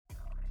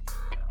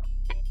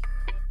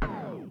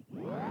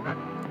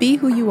Be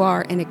who you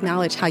are and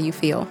acknowledge how you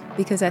feel,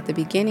 because at the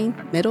beginning,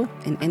 middle,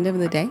 and end of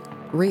the day,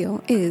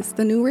 real is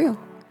the new real.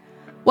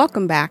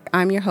 Welcome back.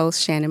 I'm your host,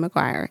 Shannon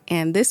McGuire,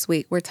 and this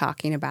week we're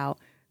talking about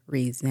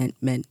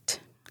resentment.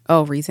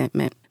 Oh,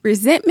 resentment.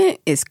 Resentment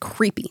is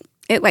creepy.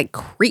 It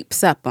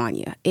creeps up on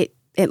you.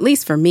 At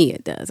least for me,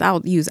 it does.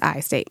 I'll use I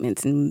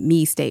statements and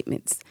me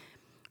statements.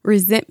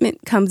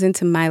 Resentment comes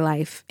into my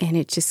life and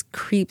it just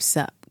creeps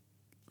up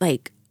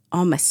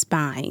on my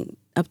spine,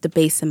 up the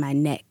base of my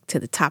neck to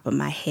the top of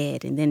my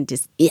head, and then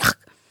just ugh.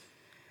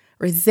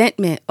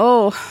 Resentment.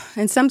 Oh,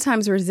 and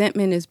sometimes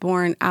resentment is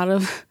born out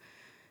of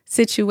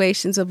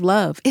situations of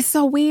love. It's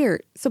so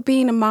weird. So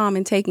being a mom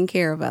and taking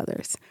care of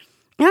others.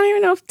 I don't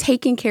even know if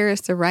taking care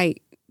is the right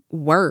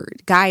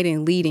word.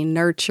 Guiding, leading,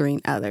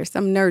 nurturing others.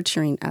 I'm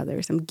nurturing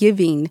others. I'm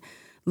giving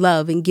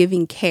love and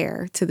giving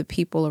care to the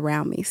people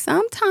around me.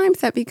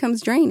 Sometimes that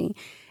becomes draining.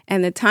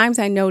 And the times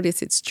I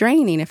notice it's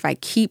draining, if I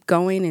keep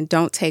going and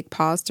don't take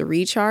pause to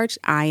recharge,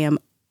 I am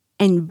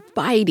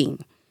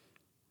inviting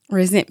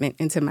resentment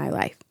into my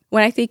life.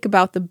 When I think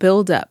about the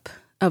buildup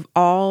of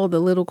all the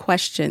little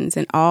questions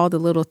and all the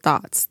little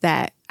thoughts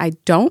that I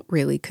don't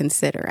really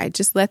consider, I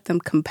just let them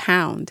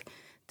compound.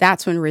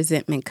 That's when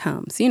resentment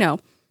comes. You know,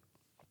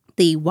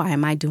 why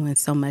am I doing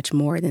so much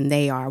more than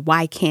they are?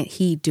 Why can't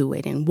he do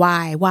it? And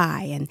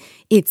why? And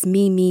it's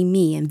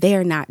me, and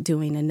they're not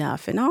doing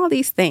enough and all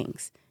these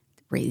things.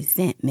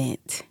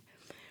 Resentment.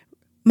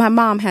 My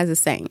mom has a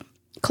saying,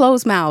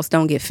 closed mouths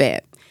don't get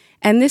fed.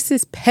 And this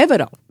is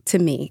pivotal to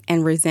me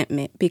and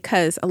resentment,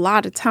 because a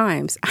lot of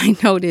times I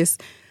notice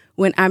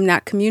when I'm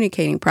not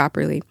communicating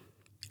properly,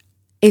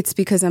 it's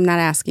because I'm not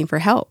asking for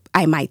help.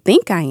 I might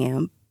think I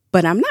am,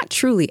 but I'm not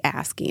truly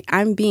asking.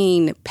 I'm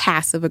being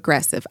passive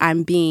aggressive.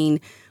 I'm being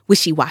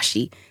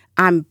wishy-washy.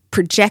 I'm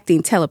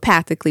projecting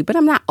telepathically, but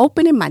I'm not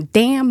opening my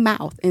damn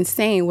mouth and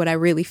saying what I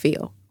really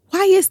feel.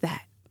 Why is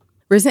that?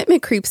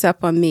 Resentment creeps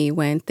up on me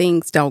when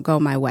things don't go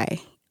my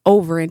way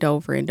over and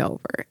over and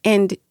over.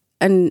 And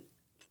an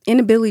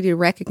inability to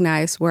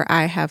recognize where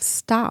I have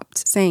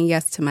stopped saying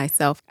yes to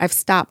myself. I've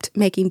stopped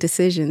making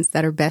decisions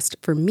that are best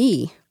for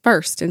me,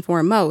 first and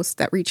foremost,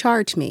 that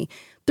recharge me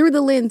through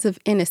the lens of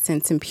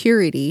innocence and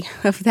purity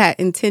of that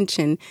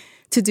intention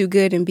to do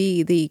good and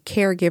be the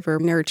caregiver,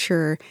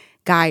 nurturer,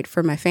 guide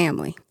for my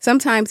family.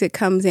 Sometimes it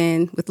comes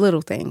in with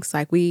little things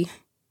like we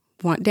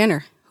want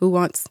dinner. Who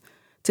wants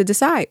to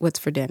decide what's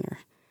for dinner?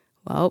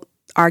 Well,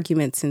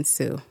 arguments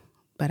ensue,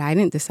 but I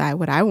didn't decide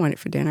what I wanted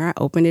for dinner. I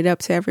opened it up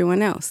to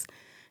everyone else.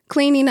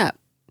 Cleaning up,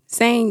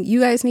 saying you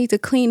guys need to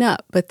clean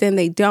up, but then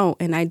they don't.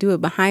 And I do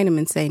it behind them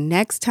and say,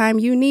 next time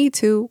you need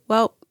to,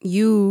 well,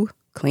 you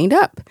cleaned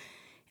up.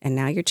 And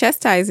now you're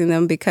chastising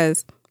them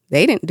because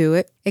they didn't do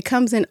it. It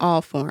comes in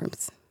all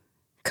forms.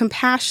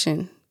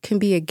 Compassion can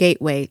be a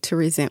gateway to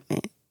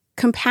resentment.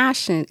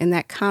 Compassion and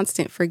that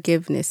constant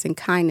forgiveness and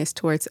kindness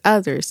towards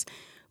others,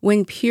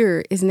 when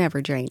pure, is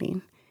never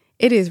draining.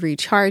 It is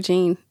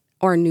recharging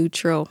or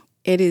neutral.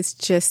 It is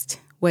just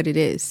what it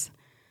is.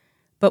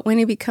 But when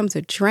it becomes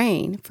a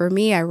drain, for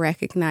me, I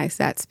recognize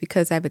that's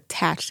because I've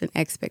attached an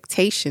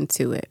expectation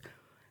to it.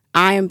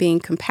 I am being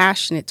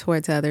compassionate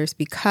towards others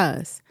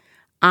because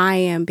I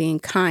am being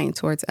kind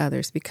towards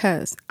others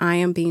because I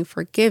am being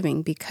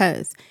forgiving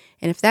because.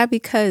 And if that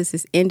because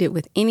is ended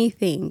with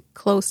anything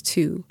close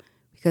to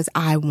because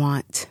I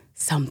want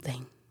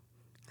something,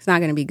 it's not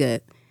going to be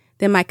good.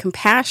 Then my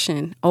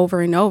compassion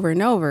over and over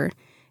and over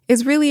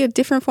is really a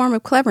different form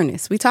of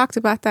cleverness. We talked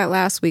about that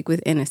last week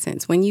with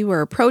innocence. When you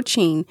were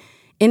approaching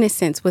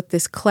innocence with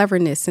this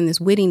cleverness and this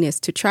wittiness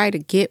to try to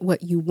get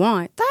what you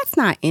want, that's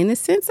not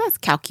innocence. That's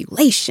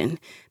calculation.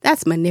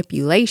 That's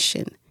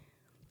manipulation.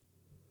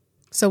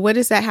 So what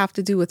does that have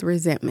to do with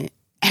resentment?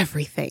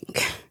 Everything.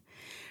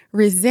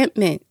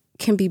 Resentment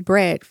can be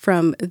bred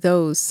from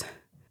those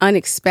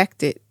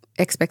unexpected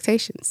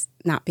expectations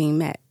not being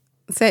met.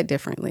 Said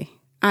differently.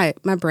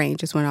 My brain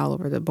just went all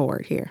over the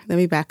board here. Let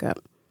me back up.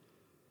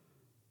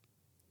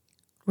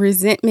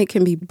 Resentment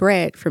can be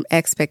bred from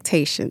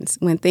expectations.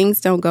 When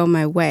things don't go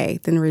my way,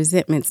 then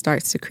resentment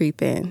starts to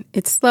creep in.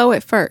 It's slow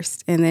at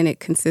first, and then it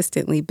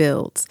consistently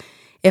builds.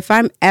 If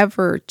I'm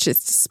ever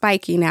just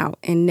spiking out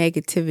in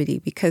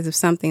negativity because of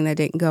something that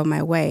didn't go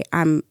my way,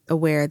 I'm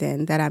aware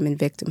then that I'm in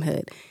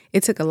victimhood.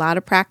 It took a lot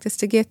of practice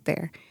to get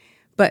there.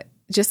 But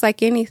just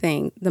like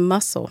anything, the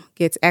muscle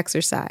gets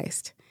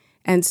exercised.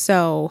 And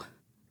so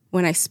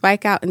when I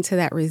spike out into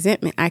that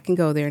resentment, I can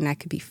go there and I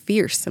can be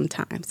fierce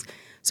sometimes.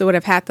 So what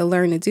I've had to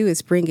learn to do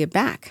is bring it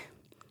back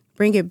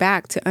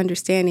to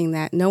understanding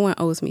that no one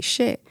owes me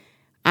shit.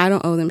 I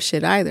don't owe them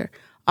shit either.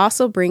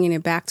 Also bringing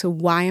it back to,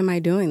 why am I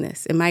doing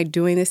this? Am I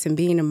doing this and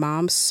being a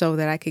mom so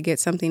that I could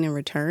get something in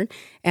return?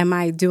 Am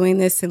I doing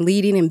this and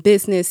leading in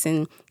business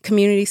and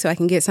community so I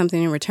can get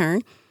something in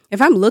return?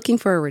 If I'm looking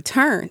for a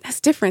return, that's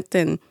different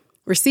than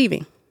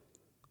receiving.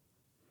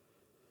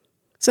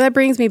 So that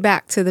brings me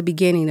back to the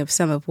beginning of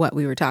some of what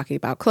we were talking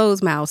about.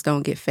 Closed mouths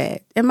don't get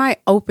fed. Am I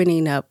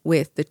opening up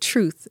with the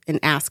truth and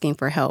asking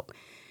for help?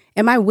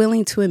 Am I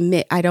willing to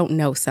admit I don't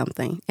know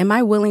something? Am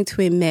I willing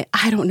to admit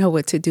I don't know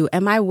what to do?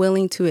 Am I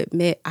willing to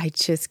admit I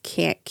just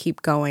can't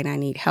keep going? I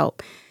need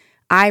help.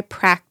 I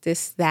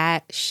practice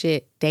that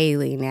shit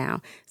daily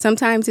now.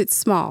 Sometimes it's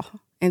small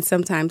and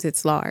sometimes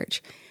it's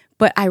large.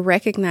 But I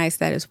recognize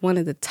that as one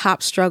of the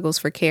top struggles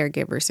for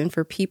caregivers and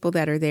for people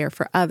that are there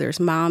for others,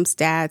 moms,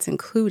 dads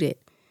included.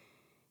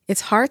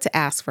 It's hard to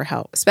ask for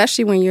help,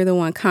 especially when you're the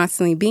one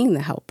constantly being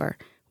the helper.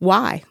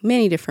 Why?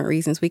 Many different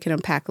reasons we can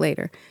unpack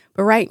later.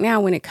 But right now,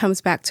 when it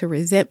comes back to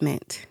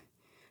resentment,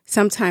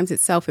 sometimes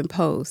it's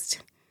self-imposed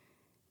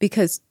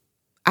because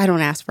I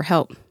don't ask for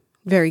help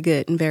very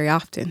good and very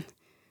often.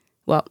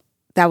 Well,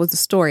 that was the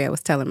story I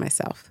was telling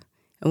myself.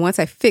 And once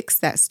I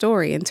fixed that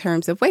story in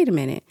terms of, wait a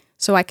minute,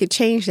 so I could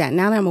change that.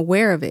 Now that I'm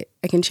aware of it,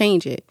 I can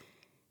change it.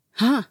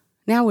 Now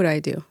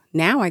what do?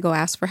 Now I go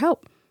ask for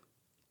help.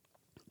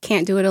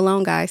 Can't do it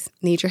alone, guys.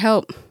 Need your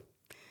help.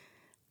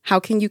 How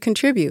can you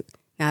contribute?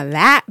 Now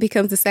that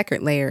becomes the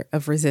second layer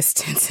of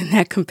resistance and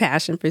that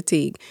compassion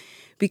fatigue,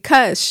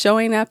 because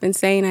showing up and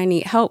saying I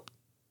need help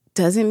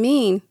doesn't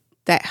mean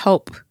that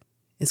help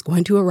is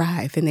going to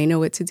arrive and they know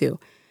what to do.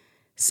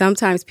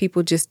 Sometimes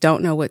people just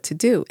don't know what to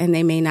do and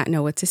they may not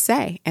know what to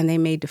say and they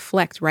may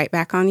deflect right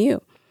back on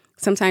you.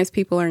 Sometimes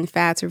people are in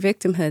fads or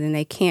victimhood and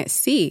they can't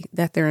see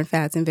that they're in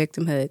fads and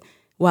victimhood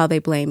while they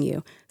blame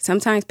you.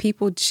 Sometimes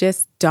people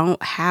just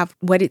don't have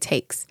what it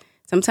takes.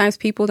 Sometimes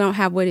people don't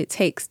have what it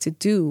takes to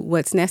do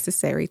what's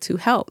necessary to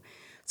help.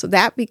 So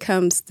that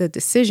becomes the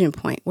decision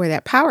point where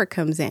that power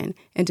comes in.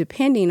 And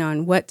depending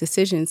on what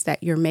decisions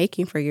that you're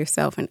making for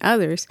yourself and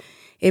others,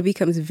 it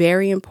becomes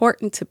very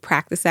important to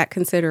practice that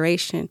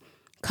consideration,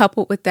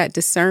 coupled with that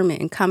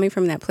discernment and coming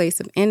from that place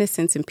of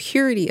innocence and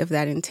purity of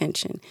that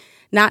intention.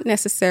 Not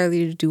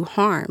necessarily to do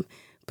harm,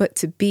 but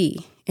to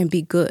be and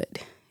be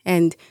good.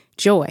 And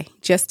joy,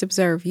 just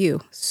observe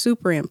you,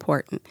 super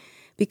important.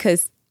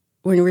 Because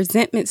when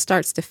resentment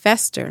starts to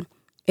fester,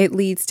 it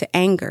leads to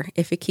anger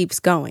if it keeps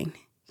going,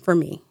 for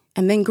me.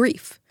 And then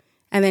grief,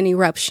 and then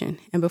eruption.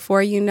 And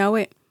before you know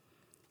it,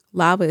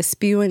 lava is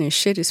spewing and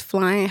shit is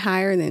flying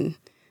higher than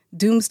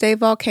doomsday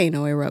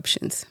volcano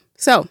eruptions.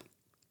 So,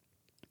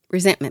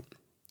 resentment.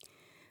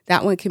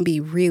 That one can be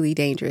really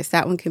dangerous.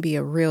 That one can be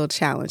a real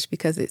challenge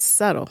because it's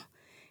subtle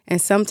and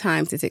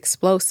sometimes it's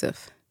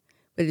explosive,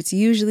 but it's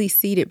usually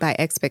seeded by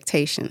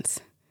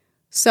expectations.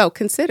 So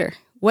consider,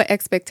 what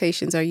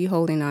expectations are you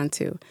holding on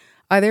to?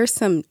 Are there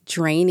some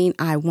draining,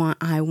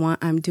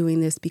 I'm doing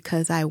this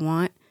because I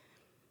want?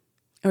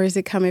 Or is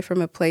it coming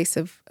from a place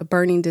of a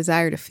burning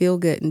desire to feel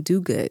good and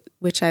do good,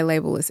 which I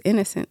label as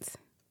innocence?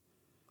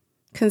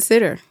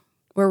 Consider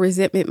where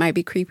resentment might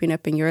be creeping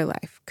up in your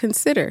life.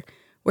 Consider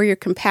where your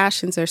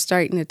compassions are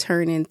starting to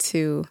turn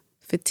into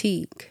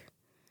fatigue.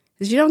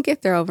 Because you don't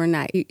get there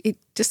overnight. It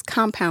just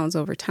compounds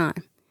over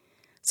time.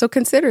 So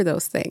consider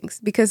those things,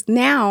 because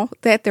now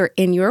that they're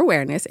in your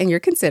awareness and you're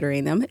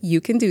considering them,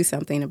 you can do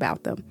something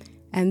about them.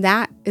 And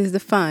that is the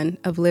fun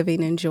of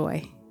living in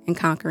joy and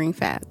conquering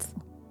fads.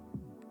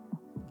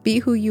 Be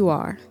who you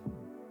are.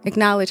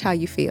 Acknowledge how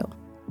you feel,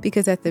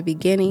 because at the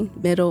beginning,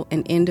 middle,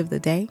 and end of the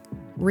day,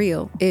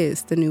 real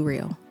is the new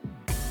real.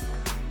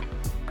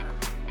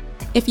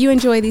 If you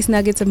enjoy these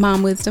nuggets of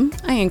mom wisdom,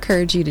 I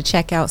encourage you to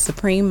check out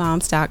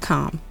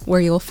SupremeMoms.com, where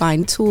you'll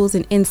find tools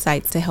and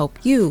insights to help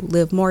you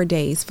live more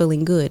days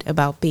feeling good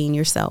about being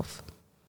yourself.